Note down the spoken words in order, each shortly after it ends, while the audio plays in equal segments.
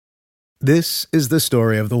This is the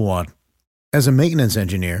story of the one. As a maintenance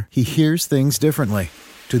engineer, he hears things differently.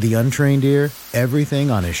 To the untrained ear,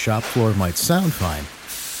 everything on his shop floor might sound fine,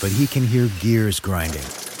 but he can hear gears grinding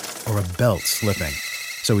or a belt slipping.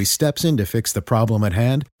 So he steps in to fix the problem at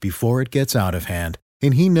hand before it gets out of hand.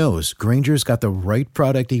 And he knows Grainger's got the right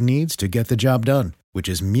product he needs to get the job done, which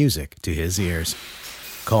is music to his ears.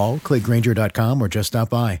 Call, click Grainger.com, or just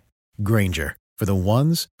stop by. Grainger, for the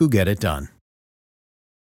ones who get it done.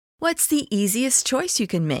 What's the easiest choice you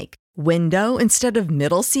can make? Window instead of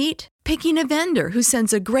middle seat? Picking a vendor who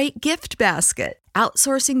sends a great gift basket?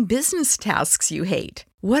 Outsourcing business tasks you hate?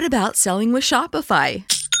 What about selling with Shopify?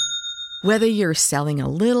 Whether you're selling a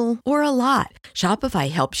little or a lot,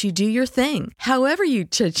 Shopify helps you do your thing, however you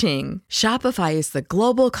cha-ching. Shopify is the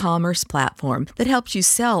global commerce platform that helps you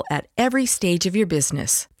sell at every stage of your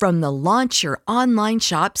business. From the launch your online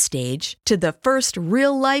shop stage to the first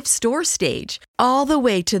real-life store stage, all the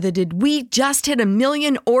way to the did we just hit a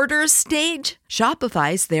million orders stage.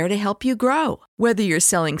 Shopify's there to help you grow. Whether you're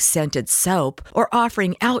selling scented soap or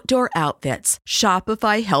offering outdoor outfits,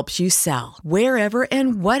 Shopify helps you sell. Wherever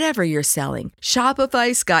and whatever you're selling,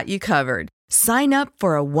 Shopify's got you covered. Sign up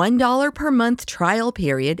for a $1 per month trial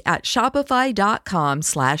period at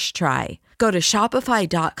shopify.com/try. Go to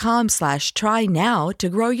shopify.com/try now to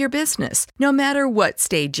grow your business, no matter what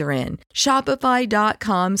stage you're in.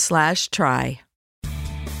 Shopify.com/try.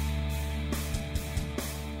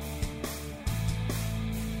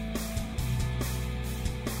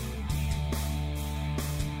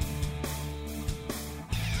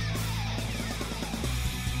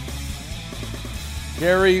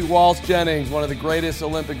 Kerri Walsh Jennings, one of the greatest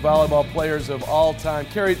Olympic volleyball players of all time.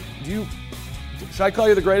 Kerri, should I call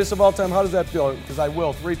you the greatest of all time? How does that feel? Because I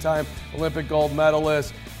will. 3-time Olympic gold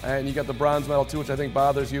medalist, and you got the bronze medal too, which I think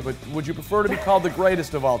bothers you. But would you prefer to be called the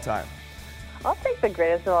greatest of all time? I'll take the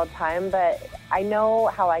greatest of all time, but I know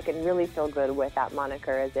how I can really feel good with that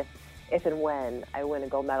moniker is if and when I win a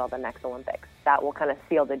gold medal at the next Olympics. That will kind of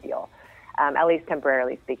seal the deal, at least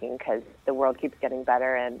temporarily speaking, because the world keeps getting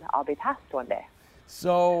better, and I'll be past one day.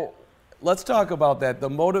 So let's talk about that. The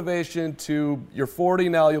motivation you're 40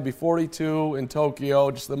 now, you'll be 42 in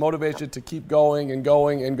Tokyo, just the motivation to keep going and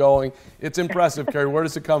going and going. It's impressive, Kerri. Where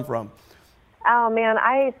does it come from? Oh, man,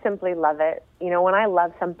 I simply love it. You know, when I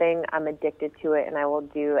love something, I'm addicted to it, and I will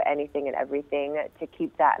do anything and everything to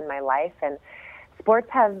keep that in my life. And sports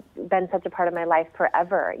have been such a part of my life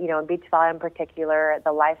forever. You know, in beach volleyball in particular,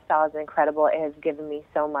 the lifestyle is incredible. It has given me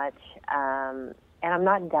so much. And I'm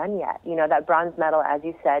not done yet. You know, that bronze medal, as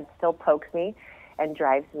you said, still pokes me and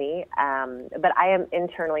drives me. But I am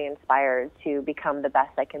internally inspired to become the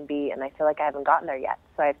best I can be, and I feel like I haven't gotten there yet.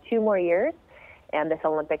 So I have 2 more years and this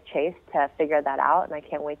Olympic chase to figure that out, and I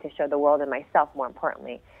can't wait to show the world and myself, more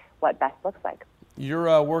importantly, what best looks like.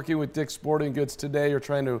 You're working with Dick's Sporting Goods today. You're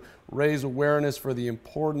trying to raise awareness for the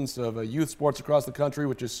importance of youth sports across the country,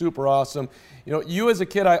 which is super awesome. You know, you as a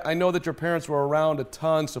kid, I know that your parents were around a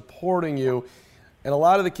ton supporting you. And a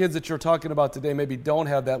lot of the kids that you're talking about today maybe don't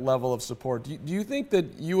have that level of support. Do you think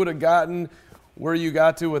that you would have gotten where you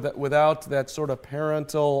got to without that sort of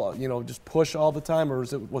parental, just push all the time, or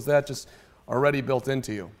was that just already built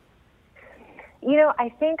into you? You know, I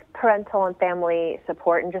think parental and family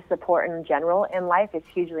support and just support in general in life is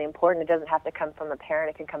hugely important. It doesn't have to come from a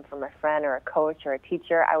parent. It can come from a friend or a coach or a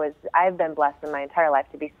teacher. I've been blessed in my entire life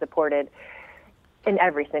to be supported in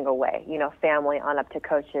every single way, you know, family on up to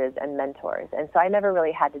coaches and mentors. And so I never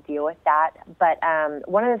really had to deal with that. But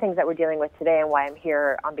one of the things that we're dealing with today and why I'm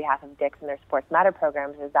here on behalf of Dick's and their Sports Matter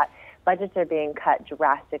programs is that budgets are being cut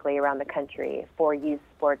drastically around the country for youth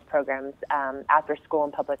sports programs after school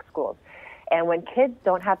and public schools. And when kids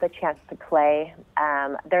don't have the chance to play,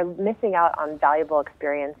 they're missing out on valuable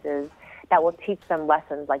experiences that will teach them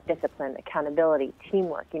lessons like discipline, accountability,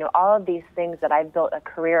 teamwork, you know, all of these things that I've built a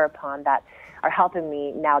career upon that are helping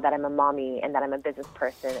me now that I'm a mommy and that I'm a business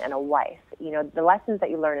person and a wife. You know, the lessons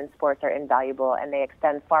that you learn in sports are invaluable, and they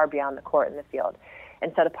extend far beyond the court and the field.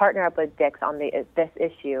 And so to partner up with Dick's on this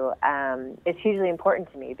issue is hugely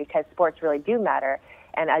important to me because sports really do matter.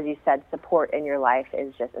 And as you said, support in your life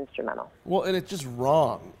is just instrumental. Well, and it's just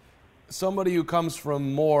wrong. Somebody who comes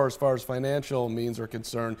from more as far as financial means are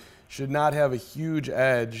concerned should not have a huge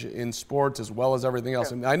edge in sports as well as everything else.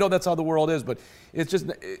 Sure. And I know that's how the world is, but it's just,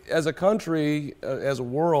 as a country, as a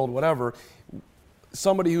world, whatever,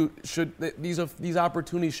 somebody who should, these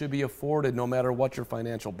opportunities should be afforded no matter what your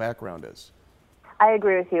financial background is. I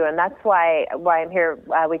agree with you, and that's why I'm here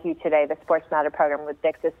with you today. The Sports Matter program with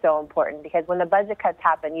Dick's is so important because when the budget cuts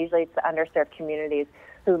happen, usually it's the underserved communities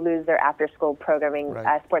who lose their after-school programming,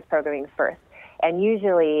 right. Sports programming first. And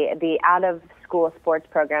usually the out-of-school school sports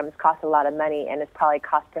programs cost a lot of money and is probably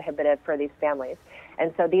cost prohibitive for these families.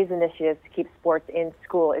 And so these initiatives to keep sports in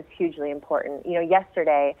school is hugely important.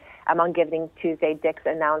 Yesterday, on Giving Tuesday, Dick's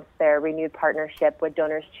announced their renewed partnership with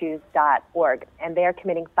DonorsChoose.org, and they are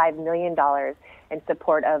committing $5 million in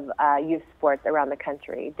support of youth sports around the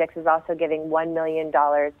country. Dick's is also giving $1 million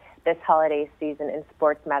this holiday season in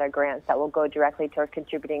Sports Matter grants that will go directly toward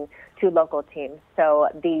contributing to local teams. So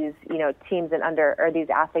these, teams and these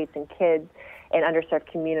athletes and kids in underserved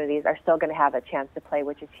communities are still going to have a chance to play,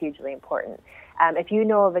 which is hugely important. If you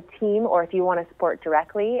know of a team or if you want to support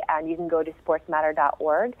directly, you can go to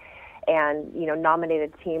sportsmatter.org and nominate a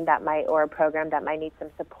team or a program that might need some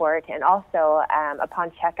support. And also,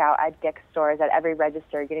 upon checkout at Dick's stores, at every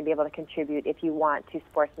register, you're going to be able to contribute if you want to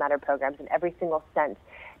Sports Matter programs. And every single cent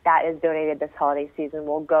that is donated this holiday season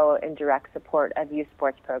will go in direct support of youth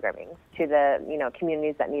sports programming to the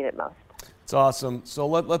communities that need it most. It's awesome. So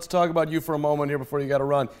let's talk about you for a moment here before you got to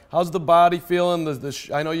run. How's the body feeling?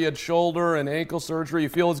 I know you had shoulder and ankle surgery. You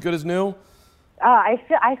feel as good as new? I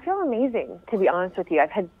feel amazing, to be honest with you. I've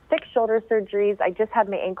had 6 shoulder surgeries. I just had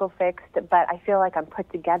my ankle fixed, but I feel like I'm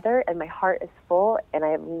put together and my heart is full and I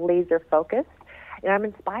have laser focus and I'm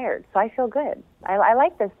inspired. So I feel good. I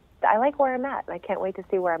like this. I like where I'm at, and I can't wait to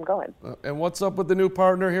see where I'm going. And what's up with the new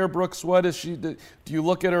partner here, Brooke Sweat? Do you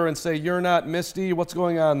look at her and say, "You're not Misty"? What's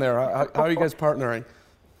going on there? How are you guys partnering?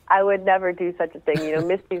 I would never do such a thing.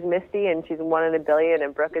 Misty's Misty, and she's 1 in a billion,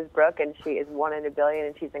 and Brooke is Brooke, and she is 1 in a billion,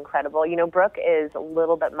 and she's incredible. Brooke is a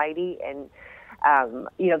little bit mighty, and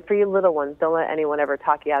for you little ones, don't let anyone ever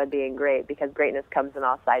talk you out of being great, because greatness comes in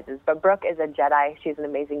all sizes. But Brooke is a Jedi. She's an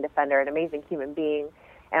amazing defender, an amazing human being.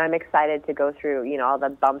 And I'm excited to go through, all the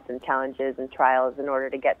bumps and challenges and trials in order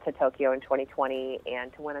to get to Tokyo in 2020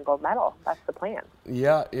 and to win a gold medal. That's the plan.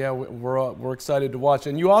 Yeah, we're excited to watch.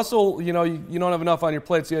 And you also, you don't have enough on your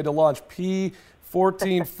plate, so you had to launch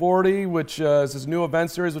P1440, which is this new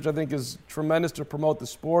event series, which I think is tremendous to promote the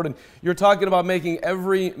sport. And you're talking about making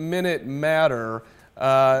every minute matter.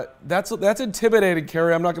 That's intimidating,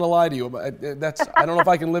 Carrie. I'm not going to lie to you. I don't know if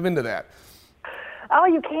I can live into that. Oh,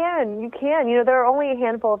 you can. There are only a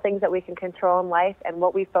handful of things that we can control in life, and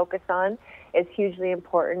what we focus on is hugely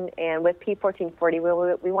important. And with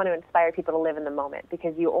P1440, we want to inspire people to live in the moment,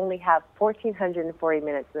 because you only have 1,440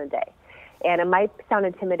 minutes in a day. And it might sound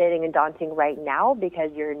intimidating and daunting right now because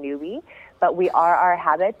you're a newbie, but we are our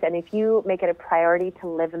habits. And if you make it a priority to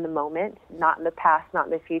live in the moment, not in the past, not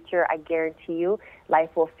in the future, I guarantee you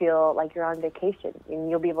life will feel like you're on vacation, and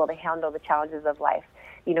you'll be able to handle the challenges of life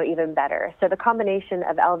even better. So the combination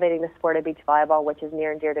of elevating the sport of beach volleyball, which is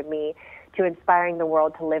near and dear to me, to inspiring the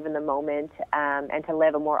world to live in the moment and to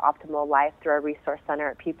live a more optimal life through our resource center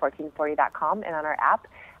at p1440.com and on our app,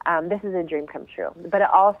 this is a dream come true. But it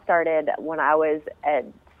all started when I was a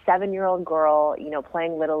 7-year-old girl,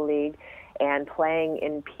 playing Little League and playing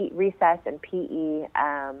in recess and PE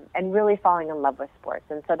and really falling in love with sports.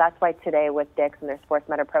 And so that's why today with Dick's and their Sports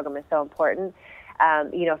Matter program is so important.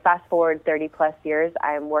 Fast forward 30 plus years,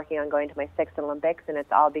 I'm working on going to my 6th Olympics, and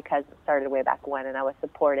it's all because it started way back when, and I was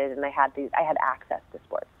supported, and I had access to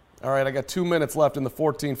sports. All right, I got 2 minutes left in the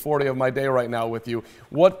 1440 of my day right now with you.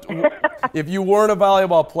 What if you weren't a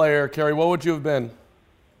volleyball player, Carrie? What would you have been?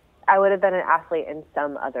 I would have been an athlete in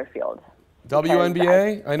some other field.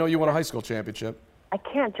 WNBA? I know you won a high school championship. I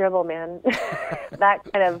can't dribble, man. That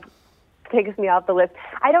kind of takes me off the list.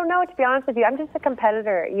 I don't know, to be honest with you. I'm just a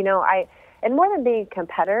competitor. And more than being a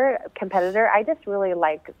competitor, I just really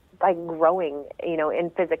like growing, in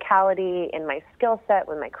physicality, in my skill set,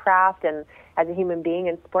 with my craft, and as a human being.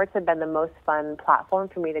 And sports have been the most fun platform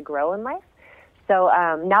for me to grow in life. So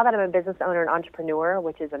now that I'm a business owner and entrepreneur,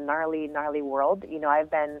 which is a gnarly, gnarly world, I've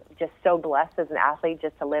been just so blessed as an athlete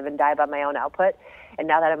just to live and die by my own output. And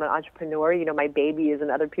now that I'm an entrepreneur, my baby is in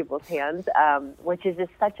other people's hands, which is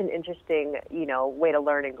just such an interesting, way to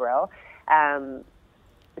learn and grow.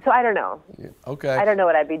 So I don't know. Yeah, okay. I don't know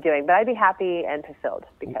what I'd be doing, but I'd be happy and fulfilled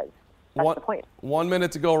because that's the point. 1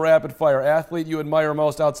 minute to go, rapid fire. Athlete you admire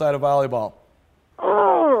most outside of volleyball?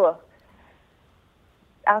 Oh,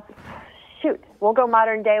 shoot. We'll go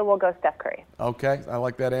modern day. We'll go Steph Curry. Okay, I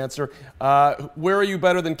like that answer. Where are you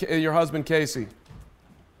better than your husband, Casey?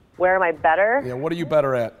 Where am I better? Yeah, what are you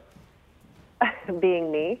better at?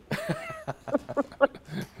 Being me.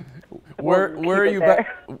 Where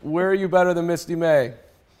are you better than Misty May?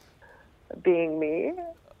 Being me,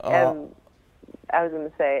 and I was going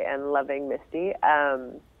to say, and loving Misty.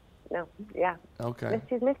 No, yeah. Okay.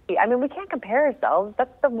 Misty's Misty. I mean, we can't compare ourselves.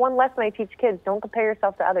 That's the one lesson I teach kids. Don't compare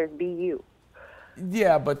yourself to others. Be you.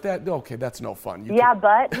 Yeah, but that's no fun.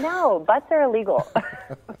 Butts are illegal.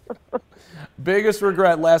 Biggest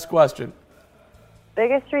regret, last question.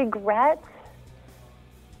 Biggest regret?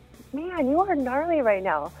 Man, you are gnarly right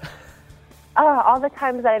now. All the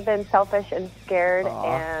times that I've been selfish and scared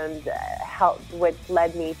and which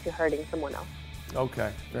led me to hurting someone else.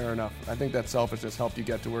 Okay, fair enough. I think that selfishness helped you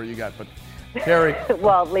get to where you got, but Carrie.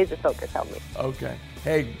 Well, laser focus helped me. Okay.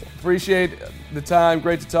 Hey, appreciate the time.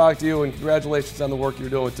 Great to talk to you, and congratulations on the work you're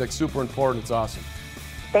doing with Dick. Super important. It's awesome.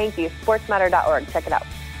 Thank you. Sportsmatter.org. Check it out.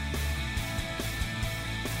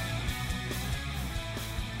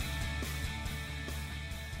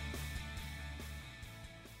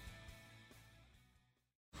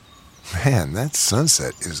 Man, that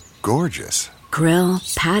sunset is gorgeous. Grill,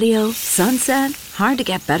 patio, sunset. Hard to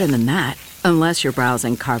get better than that. Unless you're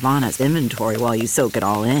browsing Carvana's inventory while you soak it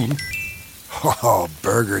all in. Oh,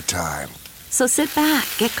 burger time. So sit back,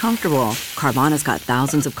 get comfortable. Carvana's got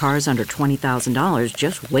thousands of cars under $20,000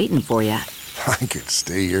 just waiting for you. I could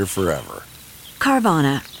stay here forever.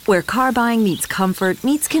 Carvana, where car buying meets comfort,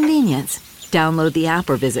 meets convenience. Download the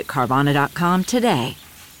app or visit Carvana.com today.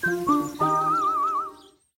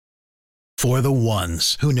 For the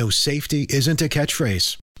ones who know safety isn't a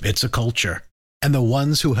catchphrase, it's a culture. And the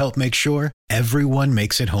ones who help make sure everyone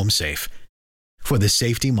makes it home safe. For the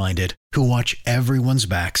safety-minded who watch everyone's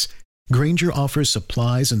backs, Grainger offers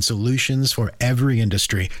supplies and solutions for every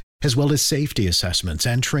industry, as well as safety assessments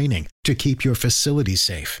and training to keep your facilities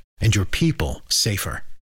safe and your people safer.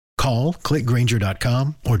 Call, click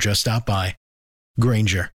Grainger.com, or just stop by.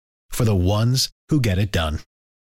 Grainger, for the ones who get it done.